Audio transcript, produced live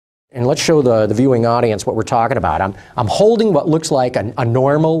And let's show the viewing audience what we're talking about. I'm holding what looks like a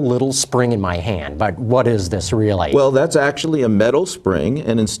normal little spring in my hand, but what is this really? Well, that's actually a metal spring,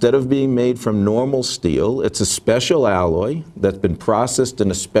 and instead of being made from normal steel, it's a special alloy that's been processed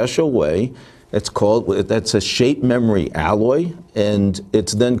in a special way. That's a Shape Memory alloy, and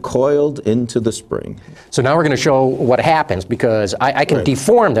it's then coiled into the spring. So now we're going to show what happens, because I can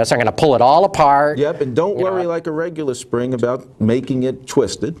deform this. I'm going to pull it all apart. Yep, and don't worry like a regular spring about making it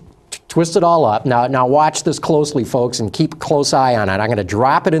twisted. Twist it all up. Now watch this closely, folks, and keep a close eye on it. I'm going to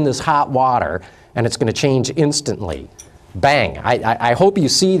drop it in this hot water, and it's going to change instantly. Bang. I hope you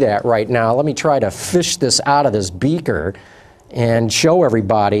see that right now. Let me try to fish this out of this beaker and show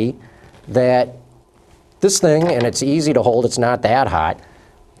everybody that this thing, and it's easy to hold, it's not that hot,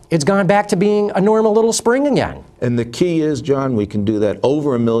 it's gone back to being a normal little spring again. And the key is, John, we can do that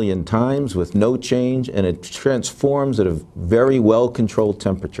over 1,000,000 times with no change, and it transforms at a very well-controlled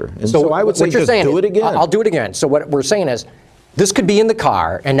temperature. And so I would say just do it again. I'll do it again. So what we're saying is, this could be in the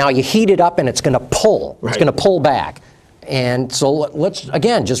car, and now you heat it up, and it's going to pull. Right. It's going to pull back. And so let's,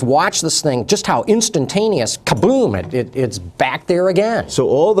 again, just watch this thing, just how instantaneous, kaboom, it's back there again. So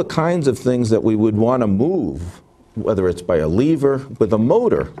all the kinds of things that we would want to move, whether it's by a lever, with a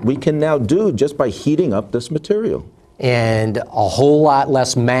motor, we can now do just by heating up this material. And a whole lot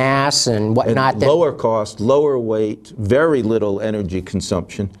less mass and whatnot. And lower cost, lower weight, very little energy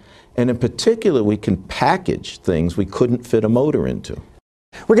consumption. And in particular, we can package things we couldn't fit a motor into.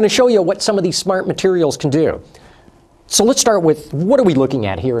 We're going to show you what some of these smart materials can do. So let's start with, what are we looking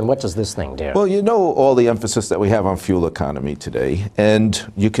at here, and what does this thing do? Well, you know all the emphasis that we have on fuel economy today, and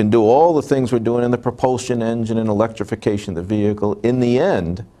you can do all the things we're doing in the propulsion engine and electrification of the vehicle. In the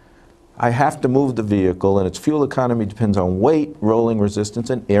end, I have to move the vehicle, and its fuel economy depends on weight, rolling resistance,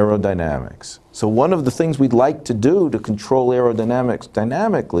 and aerodynamics. So one of the things we'd like to do to control aerodynamics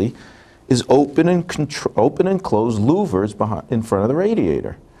dynamically is open and close louvers in front of the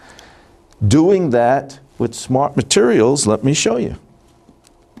radiator. Doing that with smart materials, let me show you.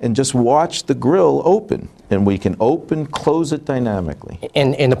 And just watch the grill open, and we can close it dynamically.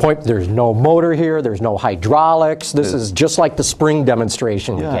 And the point, there's no motor here, there's no hydraulics. This is just like the spring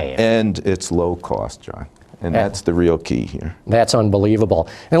demonstration we gave. And it's low cost, John. And that's the real key here. That's unbelievable.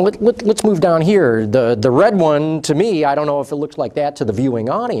 And let's move down here. The red one, to me, I don't know if it looks like that to the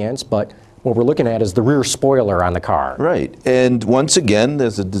viewing audience, but what we're looking at is the rear spoiler on the car. Right. And once again,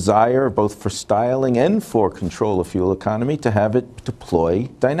 there's a desire both for styling and for control of fuel economy to have it deploy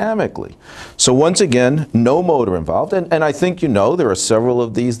dynamically. So once again, no motor involved. And I think you know there are several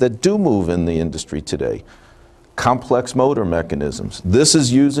of these that do move in the industry today. Complex motor mechanisms. This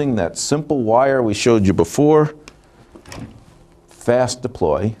is using that simple wire we showed you before. Fast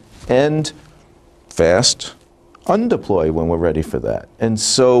deploy and fast undeploy when we're ready for that. And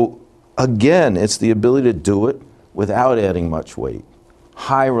so again, it's the ability to do it without adding much weight.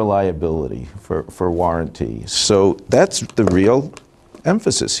 High reliability for warranty. So that's the real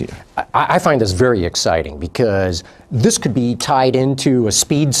emphasis here. I find this very exciting, because this could be tied into a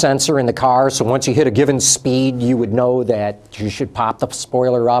speed sensor in the car, so once you hit a given speed, you would know that you should pop the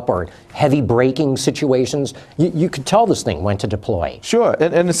spoiler up, or heavy braking situations. You could tell this thing when to deploy. Sure,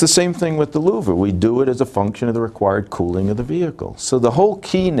 and it's the same thing with the louver. We do it as a function of the required cooling of the vehicle. So the whole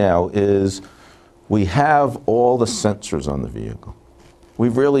key now is we have all the sensors on the vehicle.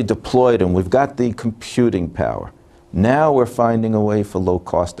 We've really deployed them. We've got the computing power. Now we're finding a way for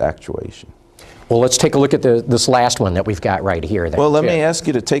low-cost actuation. Well, let's take a look at this last one that we've got right here. Well, let me ask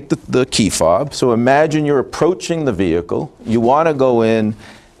you to take the key fob. So imagine you're approaching the vehicle. You want to go in,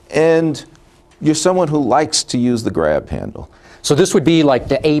 and you're someone who likes to use the grab handle. So this would be like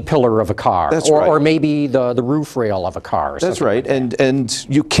the A-pillar of a car. That's right. Or maybe the roof rail of a car. That's right, and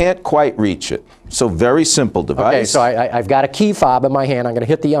you can't quite reach it. So very simple device. Okay, so I've got a key fob in my hand. I'm going to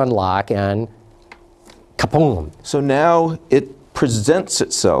hit the unlock, and kaboom. So now it presents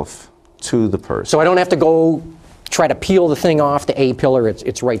itself to the person. So I don't have to go try to peel the thing off the A-pillar.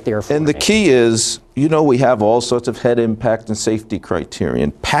 It's right there for me. And the key is, you know, we have all sorts of head impact and safety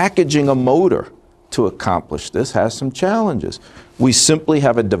criterion. Packaging a motor to accomplish this has some challenges. We simply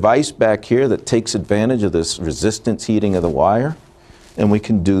have a device back here that takes advantage of this resistance heating of the wire, and we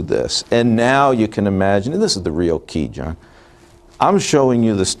can do this. And now you can imagine, and this is the real key, John, I'm showing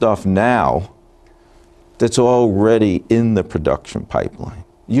you the stuff now that's already in the production pipeline.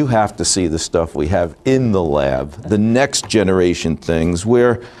 You have to see the stuff we have in the lab, the next generation things,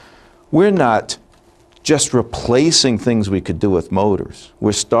 where we're not just replacing things we could do with motors.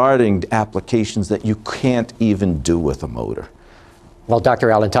 We're starting applications that you can't even do with a motor. Well,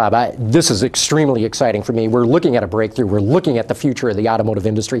 Dr. Alan Taub, this is extremely exciting for me. We're looking at a breakthrough. We're looking at the future of the automotive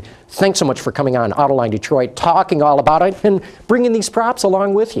industry. Thanks so much for coming on Autoline Detroit, talking all about it, and bringing these props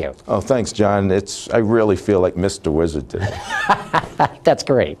along with you. Oh, thanks, John. I really feel like Mr. Wizard today. That's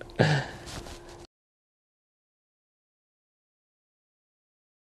great.